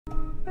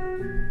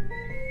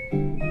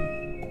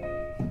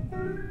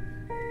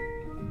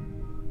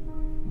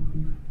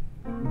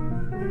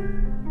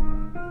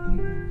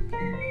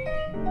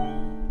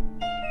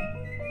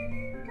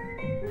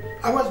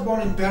I was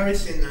born in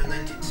Paris in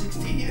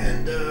 1960,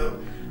 and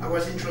I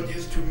was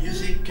introduced to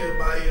music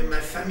by my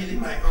family,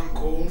 my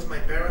uncles, my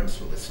parents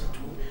who listened to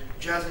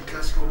jazz and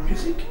classical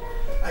music.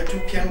 I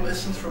took piano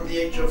lessons from the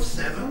age of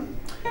 7,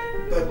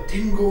 but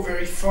didn't go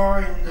very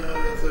far in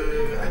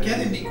the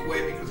academic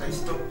way because I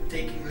stopped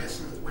taking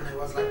lessons when I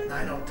was like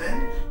 9 or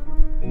 10.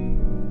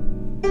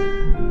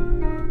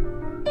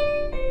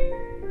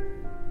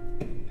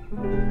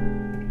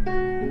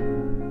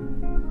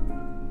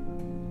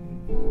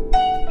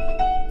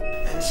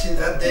 Since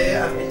that day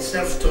I've been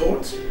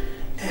self-taught,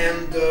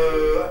 and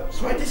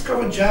so I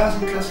discovered jazz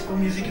and classical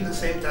music at the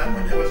same time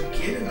when I was a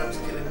kid, and I'm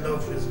still in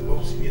love with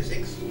both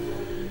musics.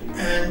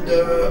 And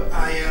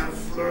I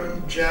have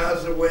learned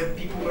jazz the way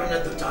people learn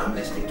at the time,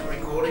 listening to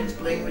recordings,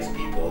 playing with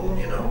people,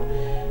 you know.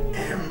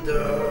 And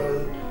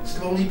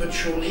slowly but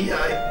surely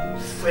I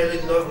fell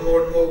in love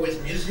more and more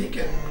with music,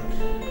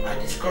 and I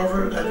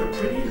discovered at a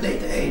pretty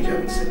late age, I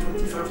would say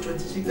 25,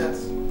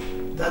 26,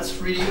 that's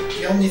really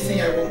the only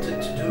thing I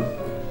wanted to do.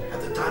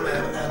 At the time I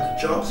had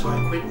a job, so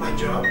I quit my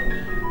job.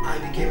 I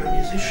became a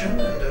musician,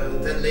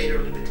 and then later, a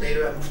little bit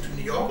later, I moved to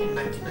New York in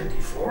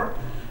 1994,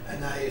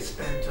 and I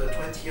spent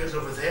 20 years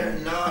over there.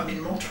 And now I'm in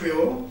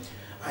Montreal.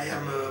 I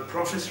am a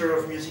professor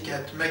of music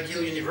at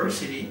McGill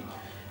University,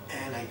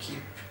 and I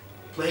keep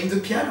playing the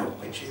piano,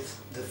 which is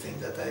the thing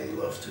that I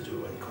love to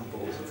do and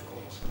compose, of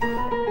course.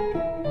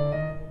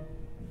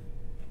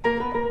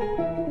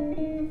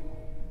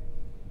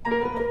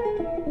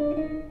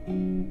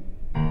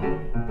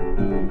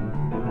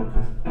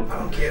 I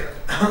don't care.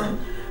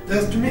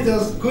 To me,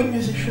 there's good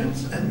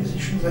musicians and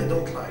musicians I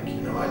don't like.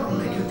 You know, I don't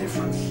make a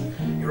difference.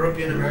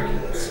 European, American,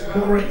 it's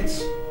boring.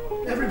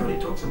 Everybody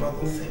talks about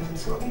those things.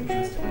 It's not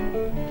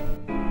interesting.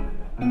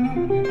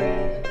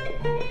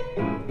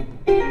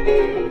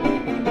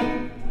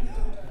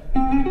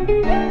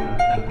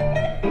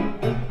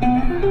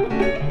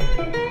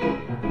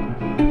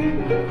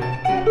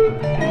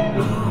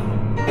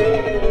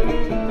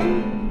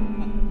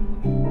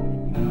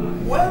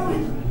 Well,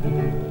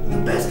 the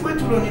best way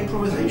to learn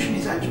improvisation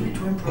is actually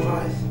to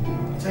improvise.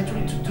 It's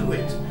actually to do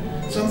it.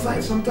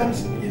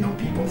 Sometimes you know,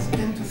 people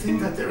tend to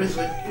think that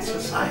it's a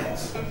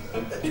science,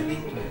 that you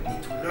need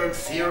to learn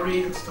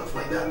theory and stuff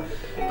like that.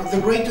 But the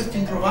greatest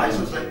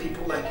improvisers, like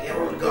people like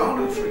Errol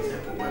Garner, for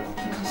example, were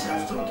completely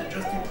self-taught. They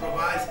just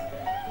improvise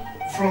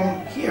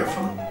from here,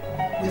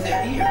 with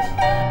their ears.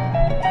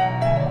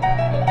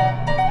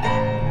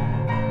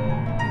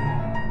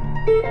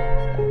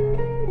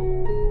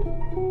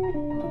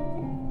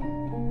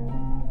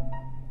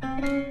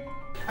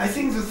 I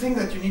think the thing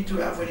that you need to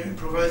have when you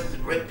improvise is a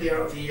great pair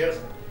of ears.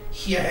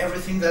 Hear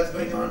everything that's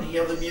going on,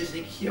 hear the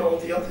music, hear all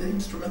the other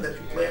instruments that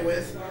you play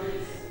with,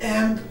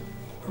 and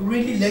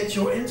really let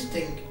your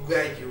instinct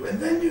guide you. And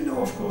then, you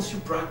know, of course, you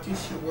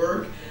practice, you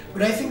work.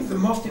 But I think the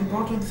most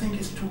important thing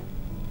is to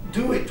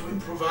do it, to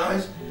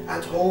improvise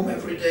at home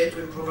every day,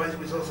 to improvise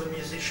with other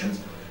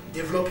musicians,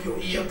 develop your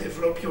ear,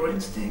 develop your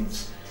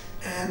instincts.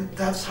 And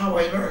that's how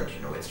I learned,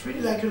 you know. It's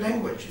really like a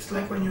language. It's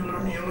like when you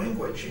learn your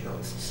language, you know,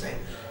 it's the same.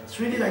 It's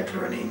really like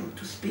learning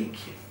to speak.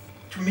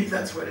 To me,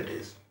 that's what it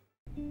is.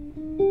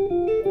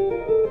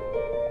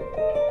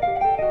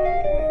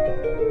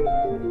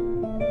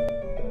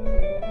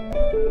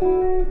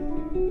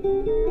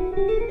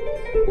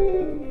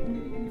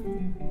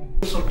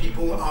 Some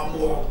people are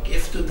more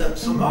gifted than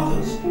some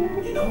others,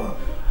 you know.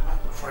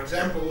 For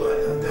example,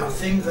 there are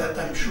things that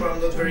I'm sure I'm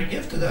not very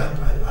gifted at.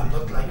 I'm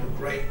not like a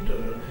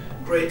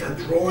great at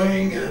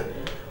drawing.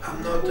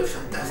 I'm not a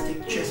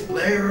fantastic chess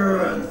player.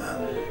 And,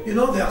 you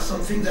know, there are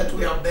some things that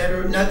we are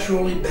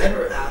naturally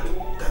better at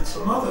than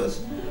some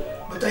others.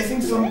 But I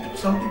think some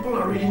people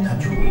are really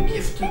naturally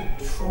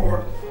gifted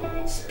for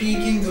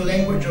speaking the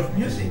language of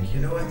music,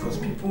 you know, and those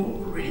people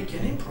really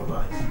can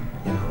improvise.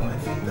 You know, I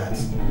think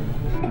that's...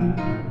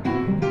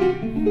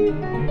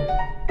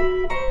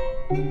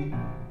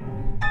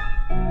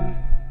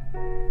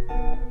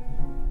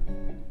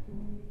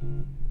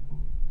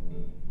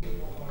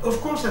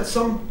 Of course,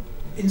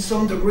 in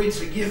some degree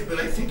it's a gift, but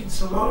I think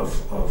it's a lot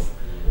of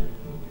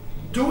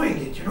doing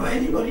it. You know,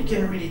 anybody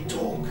can really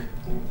talk,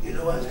 you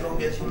know, as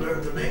long as you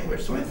learn the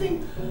language. So I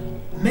think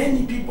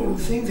many people who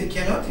think they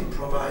cannot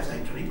improvise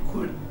actually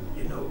could,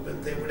 you know,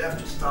 but they would have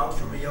to start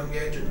from a young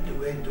age and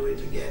do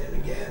it again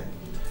and again.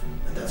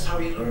 And that's how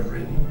you learn,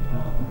 really.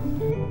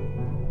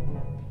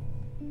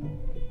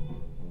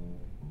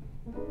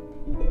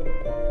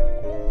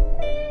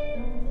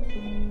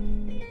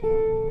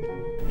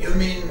 You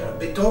mean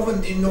Beethoven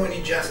didn't know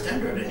any jazz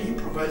standard and he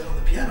improvised on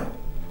the piano?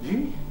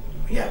 Mm.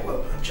 Yeah,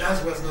 well,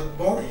 jazz was not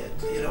born yet,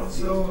 you know,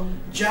 so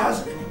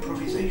jazz and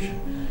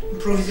improvisation.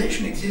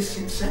 Improvisation exists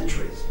in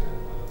centuries,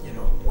 you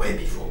know, way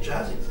before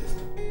jazz existed.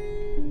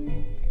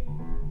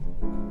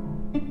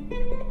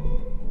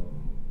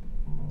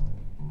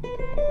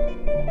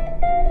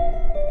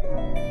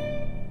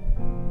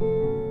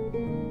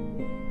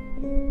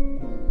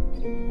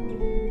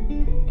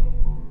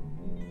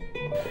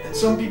 And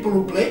some people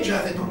who play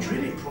jazz, they don't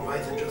really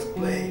improvise, they just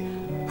play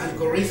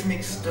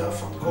algorithmic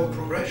stuff on chord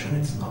progression.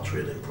 It's not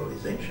real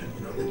improvisation,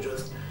 you know, they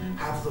just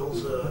have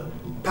those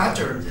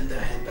patterns in their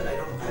head, but I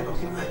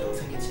don't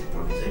think it's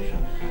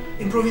improvisation.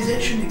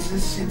 Improvisation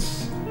exists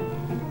since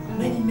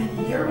many,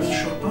 many years.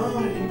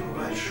 Chopin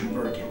improvised,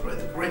 Schubert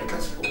improvised, the great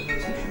classical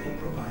musician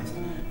improvised,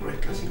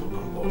 great classical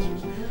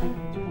composers.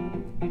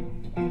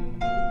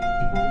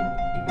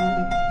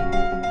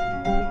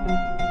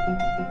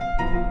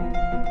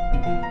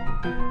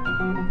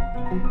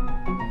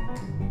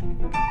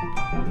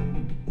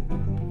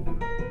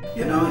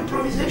 You know,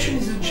 improvisation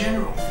is a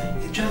general thing.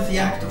 It's just the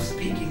act of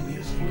speaking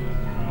music.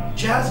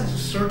 Jazz is a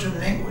certain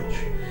language.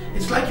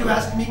 It's like you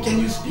ask me, can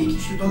you speak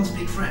if you don't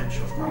speak French?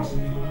 Of course.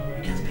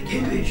 You can speak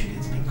English, you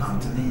can speak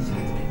Cantonese, you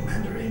can speak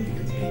Mandarin, you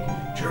can speak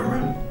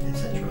German,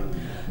 etc.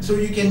 So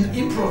you can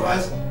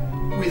improvise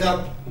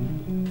without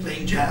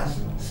playing jazz,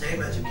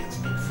 same as you can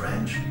speak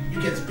French. You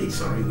can speak,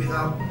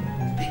 without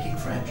speaking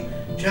French.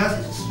 Jazz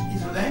is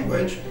a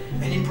language,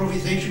 and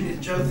improvisation is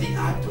just the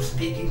act of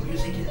speaking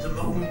music in the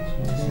moment.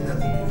 You see, that's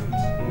the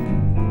difference.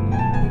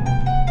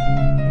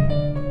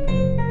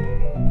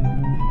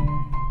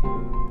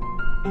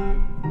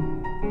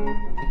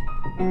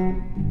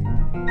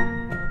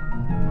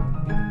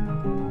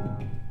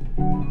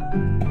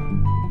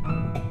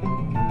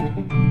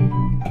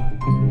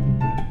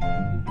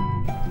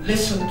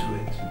 Listen to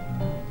it.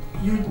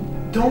 You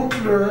don't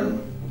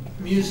learn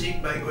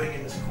music by going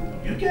in a school.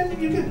 You can.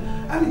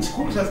 I mean,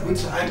 schools have good.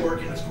 I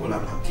work in a school.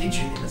 I'm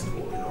teaching in a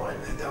school, you know,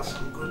 and there are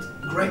some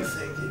great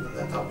things even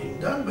that are being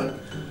done. But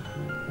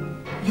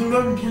you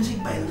learn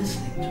music by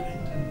listening to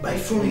it, by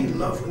falling in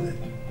love with it.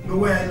 The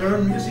way I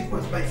learned music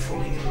was by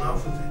falling in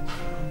love with it.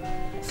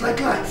 It's like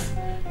life.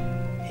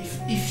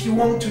 If you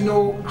want to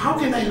know how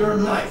can I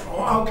learn life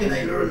or how can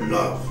I learn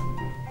love,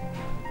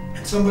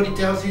 and somebody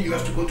tells you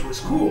have to go to a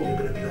school, you're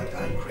gonna be like,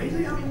 are you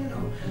crazy? I mean, you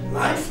know,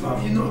 life,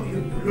 love, you know,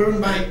 you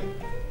learn by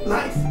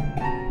life.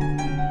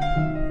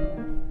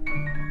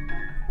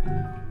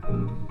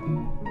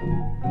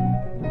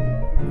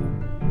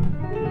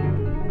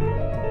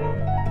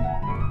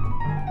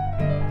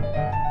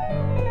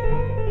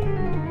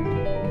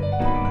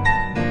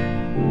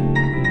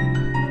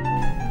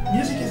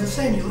 Music is the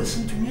same. You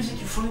listen to music,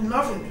 you fall in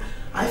love with it.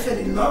 I fell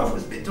in love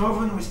with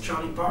Beethoven, with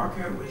Charlie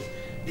Parker, with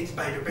Big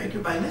Spider Baker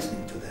by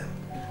listening to them.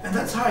 And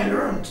that's how I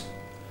learned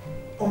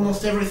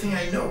almost everything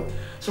I know.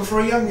 So for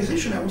a young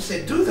musician, I would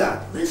say, do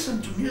that.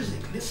 Listen to music,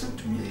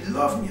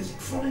 love music,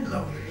 fall in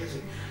love with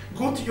music.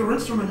 Go to your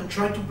instrument and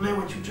try to play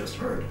what you just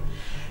heard.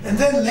 And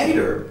then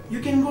later, you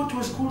can go to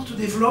a school to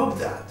develop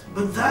that.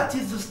 But that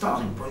is the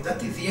starting point,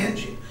 that is the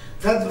engine,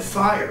 that's the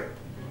fire.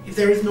 If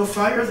there is no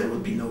fire, there will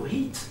be no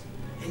heat.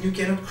 And you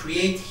cannot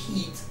create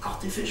heat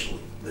artificially.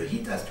 The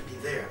heat has to be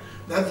there.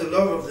 That's the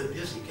love of the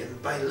music,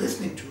 and by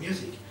listening to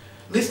music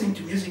is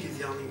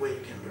the only way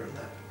you can learn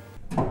that.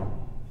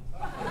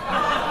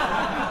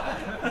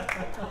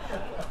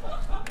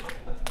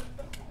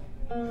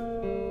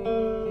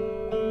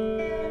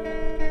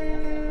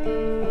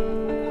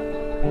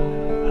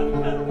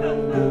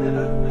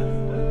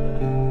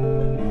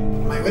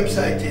 My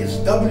website is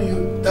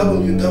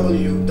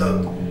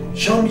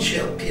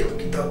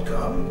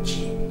www.jeanmichelpilc.com,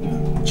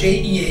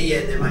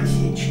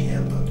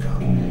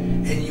 JEANMICHEL.com,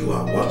 and you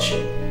are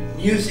watching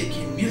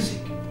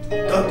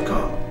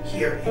musicinmusic.com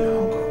here in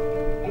Hong Kong.